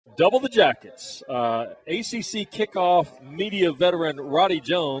double the jackets. ACC Kickoff media veteran Roddy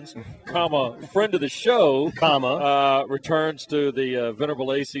Jones, friend of the show, returns to the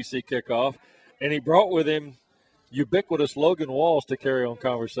venerable ACC Kickoff, and he brought with him ubiquitous Logan Walls to carry on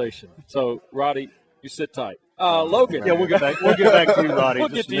conversation. So, Roddy, you sit tight. Logan. Yeah, we'll get back to you, Roddy. We'll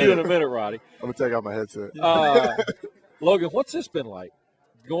get to you in a minute, Roddy. I'm going to take out my headset. Logan, what's this been like?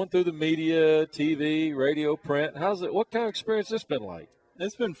 Going through the media, TV, radio, print. What kind of experience has this been like?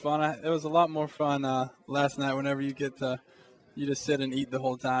 It's been fun. It was a lot more fun last night whenever you get to you just sit and eat the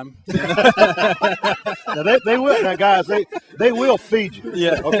whole time. Now they will. Now, guys, they will feed you.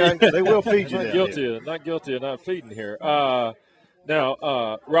 Yeah. Okay. They will feed you. Not guilty of not feeding here.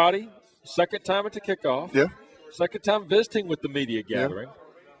 Now, Roddy, second time at the kickoff. Yeah. Second time visiting with the media gathering. Yeah.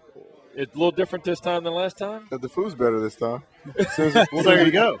 It's a little different this time than last time? The food's better this time. Well, there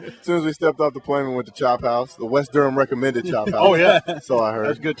you go. As soon as we stepped off the plane, we went to Chop House, the West Durham recommended Chop House. Oh, yeah. So I heard.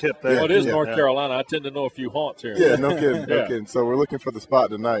 That's a good tip there. Well, it is North Carolina. I tend to know a few haunts here. Yeah, no kidding. No kidding. So we're looking for the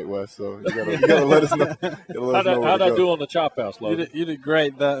spot tonight, Wes. So you gotta let us know. How'd I do on the Chop House, Logan? You did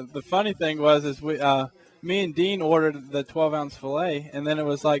great. The funny thing was me and Dean ordered the 12-ounce filet, and then it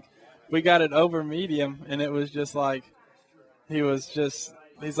was like we got it over medium, and it was just like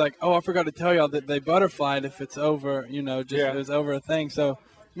he's like, oh, I forgot to tell y'all that they butterflied if it's over, it was over a thing. So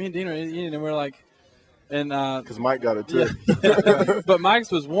me and Dean were eating, and we're like, and because Mike got it too. Yeah. But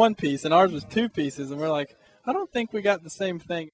Mike's was one piece, and ours was two pieces, and we're like, I don't think we got the same thing.